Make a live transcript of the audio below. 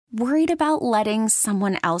Worried about letting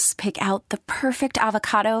someone else pick out the perfect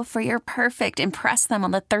avocado for your perfect impress them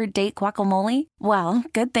on the third date guacamole? Well,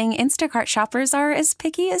 good thing Instacart shoppers are as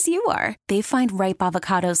picky as you are. They find ripe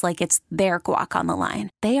avocados like it's their guac on the line.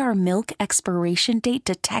 They are milk expiration date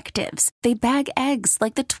detectives. They bag eggs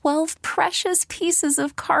like the 12 precious pieces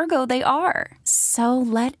of cargo they are. So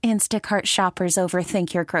let Instacart shoppers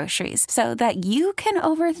overthink your groceries so that you can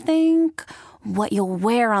overthink what you'll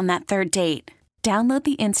wear on that third date. Download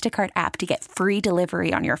the Instacart app to get free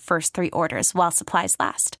delivery on your first 3 orders while supplies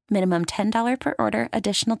last. Minimum $10 per order.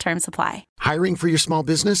 Additional terms apply. Hiring for your small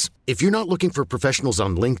business? If you're not looking for professionals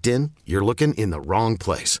on LinkedIn, you're looking in the wrong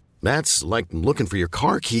place. That's like looking for your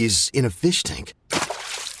car keys in a fish tank.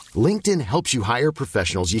 LinkedIn helps you hire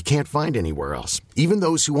professionals you can't find anywhere else, even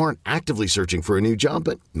those who aren't actively searching for a new job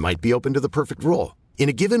but might be open to the perfect role. In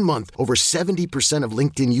a given month, over 70% of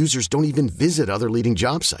LinkedIn users don't even visit other leading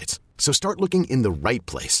job sites. So start looking in the right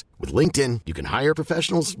place. With LinkedIn, you can hire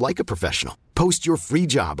professionals like a professional. Post your free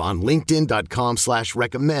job on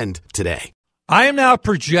linkedin.com/recommend today. I am now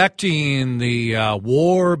projecting the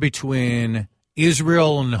war between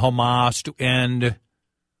Israel and Hamas to end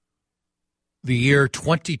the year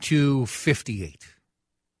 2258.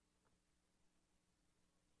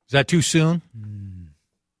 Is that too soon?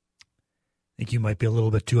 I think you might be a little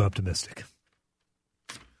bit too optimistic.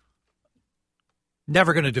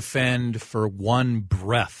 Never going to defend for one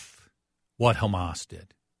breath what Hamas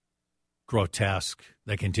did. Grotesque.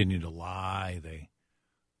 They continued to lie. They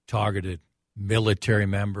targeted military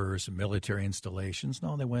members and military installations.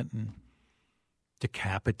 No, they went and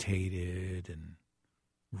decapitated and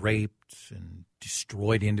raped and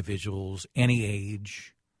destroyed individuals, any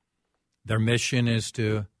age. Their mission is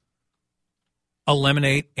to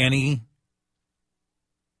eliminate any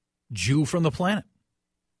Jew from the planet.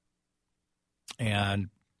 And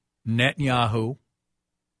Netanyahu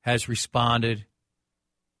has responded,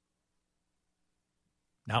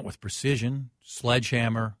 not with precision,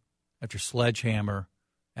 sledgehammer after sledgehammer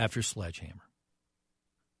after sledgehammer.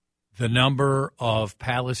 The number of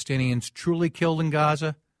Palestinians truly killed in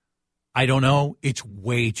Gaza, I don't know. It's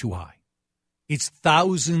way too high. It's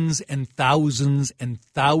thousands and thousands and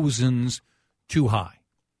thousands too high.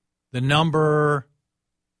 The number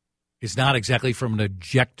is not exactly from an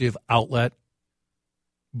objective outlet.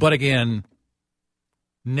 But again,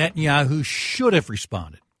 Netanyahu should have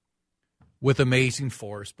responded with amazing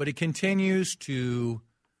force, but he continues to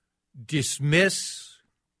dismiss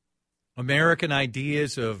American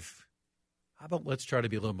ideas of, how about let's try to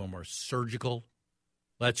be a little bit more surgical?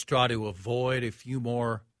 Let's try to avoid a few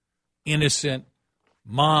more innocent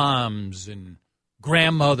moms and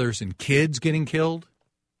grandmothers and kids getting killed.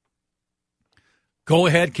 Go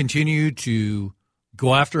ahead, continue to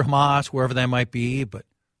go after Hamas, wherever that might be, but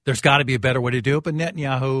there's got to be a better way to do it. But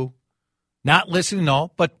Netanyahu, not listening,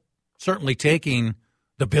 no, but certainly taking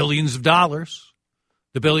the billions of dollars,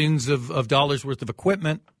 the billions of dollars worth of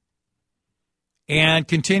equipment, and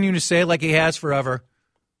continuing to say, like he has forever,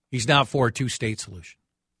 he's not for a two-state solution.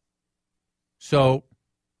 So,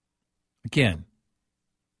 again,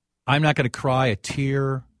 I'm not going to cry a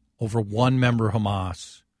tear over one member of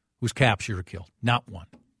Hamas who's captured or killed. Not one.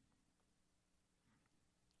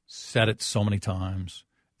 Said it so many times.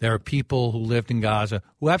 There are people who lived in Gaza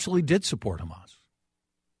who absolutely did support Hamas.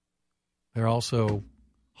 There are also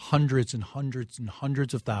hundreds and hundreds and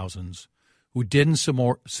hundreds of thousands who didn't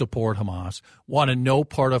support Hamas, wanted no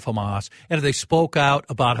part of Hamas, and if they spoke out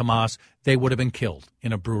about Hamas, they would have been killed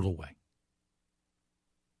in a brutal way.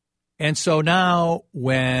 And so now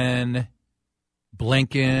when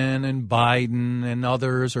Blinken and Biden and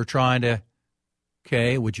others are trying to,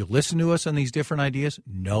 okay, would you listen to us on these different ideas?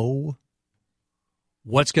 No.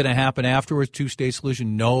 What's going to happen afterwards? Two-state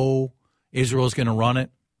solution? No. Israel's going to run it.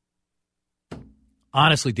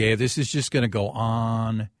 Honestly, Dave, this is just going to go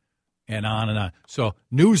on and on and on. So,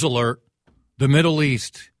 news alert, the Middle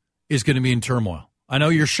East is going to be in turmoil. I know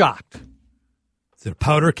you're shocked. Is it a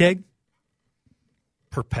powder keg?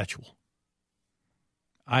 Perpetual.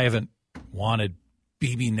 I haven't wanted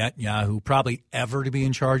Bibi Netanyahu probably ever to be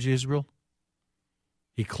in charge of Israel.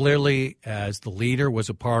 He clearly, as the leader, was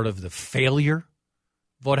a part of the failure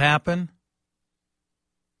of what happened.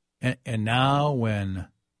 And now when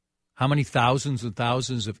how many thousands and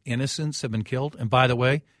thousands of innocents have been killed? And by the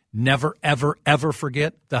way, never, ever, ever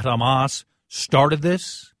forget that Hamas started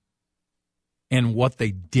this and what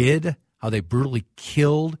they did, how they brutally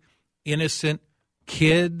killed innocent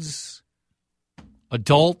kids,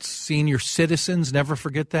 adults, senior citizens. Never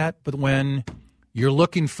forget that. But when you're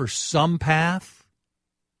looking for some path,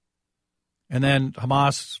 and then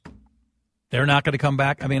Hamas, they're not going to come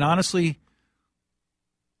back. I mean, honestly,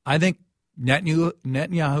 I think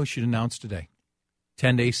Netanyahu should announce today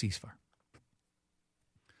 10-day ceasefire.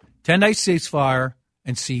 10-day ceasefire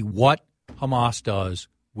and see what Hamas does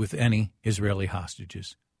with any Israeli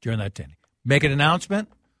hostages during that 10 days. Make an announcement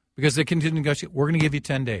because they continue to negotiate. We're going to give you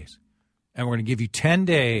 10 days. And we're going to give you 10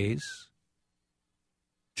 days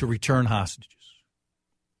to return hostages.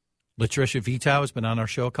 Latricia Vitow has been on our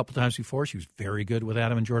show a couple times before. She was very good with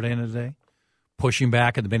Adam and Jordana today, pushing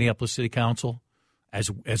back at the Minneapolis City Council,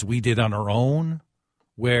 as we did on our own,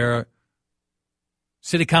 where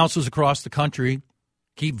city councils across the country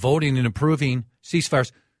keep voting and approving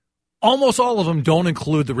ceasefires. Almost all of them don't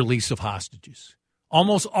include the release of hostages.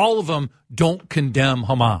 Almost all of them don't condemn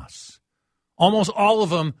Hamas. Almost all of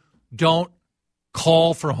them don't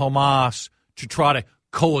call for Hamas to try to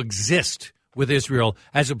coexist with Israel,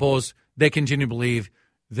 as opposed they continue to believe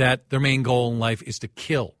that their main goal in life is to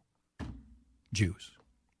kill Jews.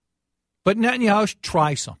 But Netanyahu should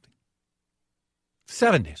try something.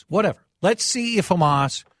 7 days, whatever. Let's see if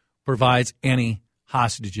Hamas provides any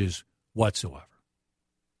hostages whatsoever.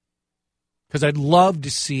 Because I'd love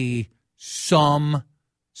to see some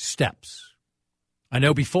steps. I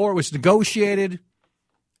know before it was negotiated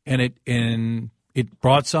and it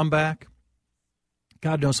brought some back.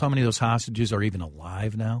 God knows how many of those hostages are even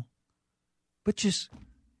alive now. But just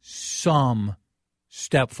some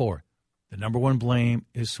step forward. The number one blame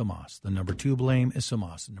is Hamas. The number two blame is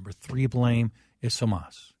Hamas. The number three blame is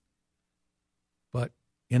Hamas. But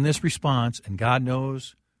in this response, and God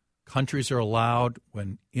knows countries are allowed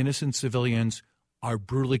when innocent civilians are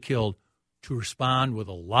brutally killed to respond with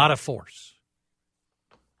a lot of force.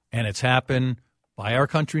 And it's happened by our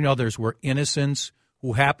country and others where innocents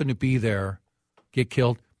who happen to be there get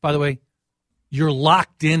killed. By the way, you're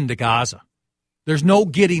locked into Gaza. There's no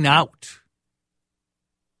getting out.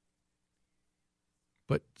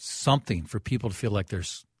 But something for people to feel like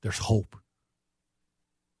there's hope.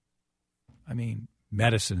 I mean,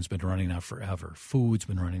 medicine's been running out forever. Food's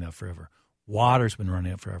been running out forever. Water's been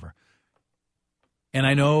running out forever. And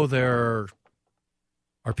I know there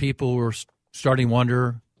are people who are starting to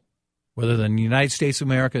wonder whether in the United States of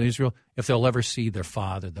America and Israel, if they'll ever see their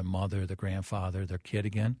father, their mother, their grandfather, their kid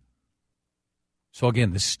again. So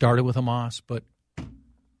again, this started with Hamas, but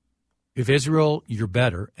if Israel, you're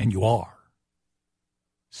better, and you are,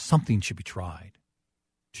 something should be tried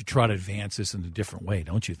to try to advance this in a different way,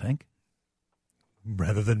 don't you think?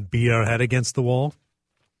 Rather than beat our head against the wall?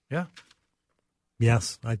 Yeah.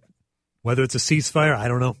 Yes. Whether it's a ceasefire, I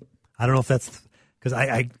don't know. I don't know if that's because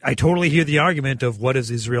I totally hear the argument of what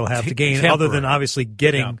does Israel have to gain other than obviously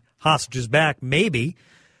getting hostages back. Maybe,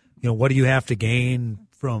 what do you have to gain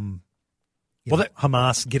from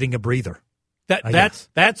Hamas getting a breather?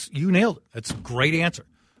 That's you nailed it. That's a great answer.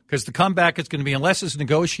 Because the comeback is going to be, unless it's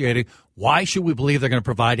negotiated, why should we believe they're going to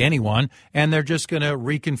provide anyone and they're just going to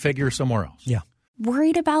reconfigure somewhere else? Yeah.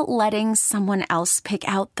 Worried about letting someone else pick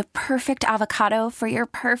out the perfect avocado for your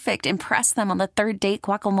perfect impress them on the third date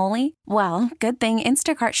guacamole? Well, good thing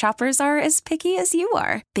Instacart shoppers are as picky as you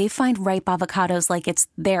are. They find ripe avocados like it's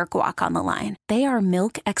their guac on the line. They are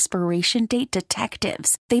milk expiration date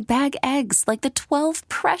detectives. They bag eggs like the 12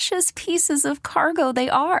 precious pieces of cargo they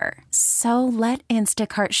are. So let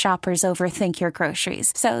Instacart shoppers overthink your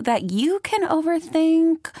groceries so that you can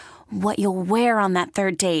overthink what you'll wear on that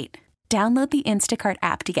third date. Download the Instacart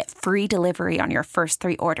app to get free delivery on your first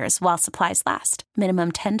 3 orders while supplies last.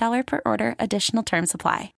 Minimum $10 per order. Additional terms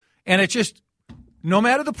apply. And it's just, no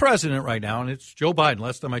matter the president right now, and it's Joe Biden,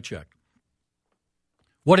 last time I checked,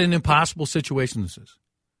 what an impossible situation this is.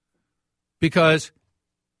 Because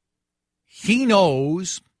he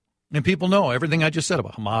knows, and people know everything I just said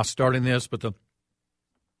about Hamas starting this, but the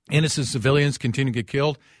innocent civilians continue to get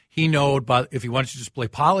killed. He knows, but if he wants to just play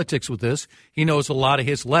politics with this, he knows a lot of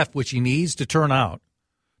his left, which he needs to turn out.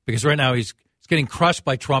 Because right now he's getting crushed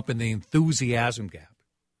by Trump in the enthusiasm gap.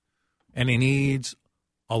 And he needs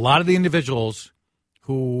a lot of the individuals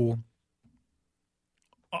who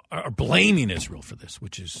are blaming Israel for this,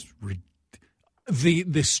 which is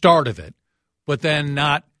the start of it. But then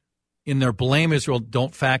not in their blame Israel,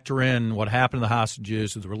 don't factor in what happened to the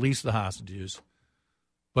hostages or the release of the hostages.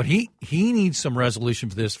 But he needs some resolution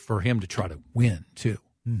for this for him to try to win, too.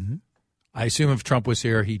 Mm-hmm. I assume if Trump was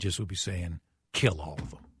here, he just would be saying, kill all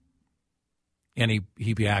of them. And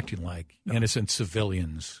he'd be acting like innocent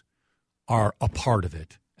civilians are a part of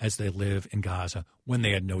it as they live in Gaza when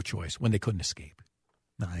they had no choice, when they couldn't escape.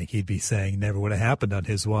 I think he'd be saying never would have happened on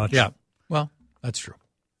his watch. Yeah, well, that's true.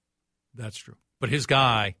 That's true. But his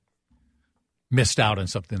guy missed out on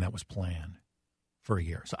something that was planned for a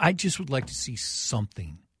year. So I just would like to see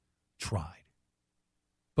something tried.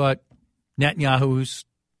 But Netanyahu's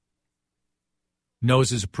knows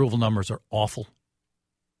his approval numbers are awful,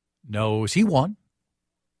 knows he won,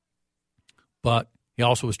 but he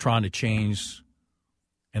also was trying to change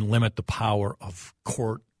and limit the power of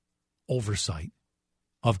court oversight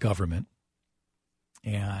of government,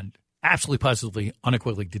 and absolutely positively,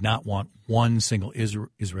 unequivocally did not want one single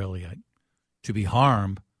Israelite to be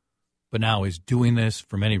harmed, but now is doing this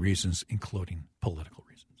for many reasons, including political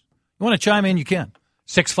reasons. You want to chime in, you can.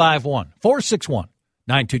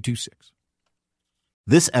 651-461-9226.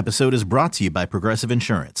 This episode is brought to you by Progressive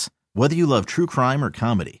Insurance. Whether you love true crime or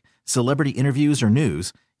comedy, celebrity interviews or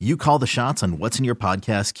news, you call the shots on what's in your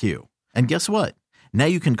podcast queue. And guess what? Now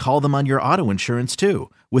you can call them on your auto insurance too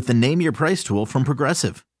with the Name Your Price tool from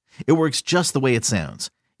Progressive. It works just the way it sounds.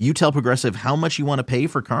 You tell Progressive how much you want to pay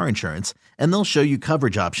for car insurance, and they'll show you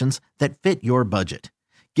coverage options that fit your budget.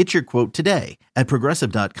 Get your quote today at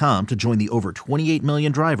Progressive.com to join the over 28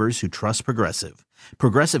 million drivers who trust Progressive.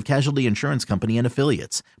 Progressive Casualty Insurance Company and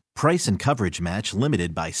Affiliates. Price and coverage match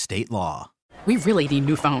limited by state law. We really need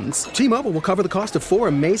new phones. T-Mobile will cover the cost of 4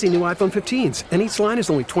 amazing new iPhone 15s, and each line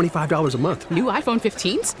is only $25 a month. New iPhone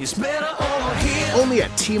 15s? It's better over here. Only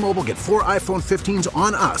at T-Mobile, get 4 iPhone 15s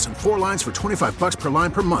on us and 4 lines for $25 per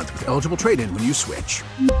line per month with eligible trade-in when you switch.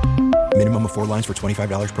 Minimum of 4 lines for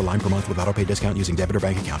 $25 per line per month with autopay discount using debit or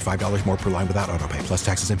bank account. $5 more per line without autopay, plus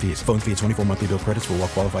taxes and fees. Phone fee at 24 monthly bill credits for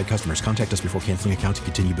well-qualified customers. Contact us before canceling account to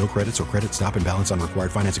continue bill credits or credit stop and balance on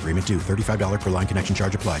required finance agreement due. $35 per line connection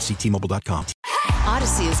charge applies. See T-Mobile.com.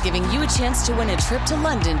 Odyssey is giving you a chance to win a trip to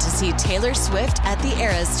London to see Taylor Swift at the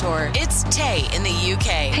Eras Tour. It's Tay in the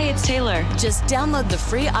UK. Hey, it's Taylor. Just download the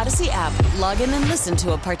free Odyssey app, log in and listen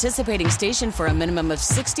to a participating station for a minimum of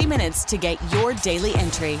 60 minutes to get your daily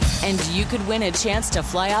entry. And you could win a chance to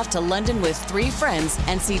fly off to London with 3 friends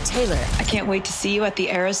and see Taylor. I can't wait to see you at the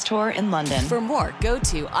Eras Tour in London. For more, go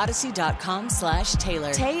to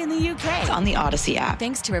odyssey.com/Taylor. Tay in the UK. It's on the Odyssey app.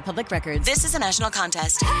 Thanks to Republic Records. This is a national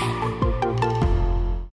contest.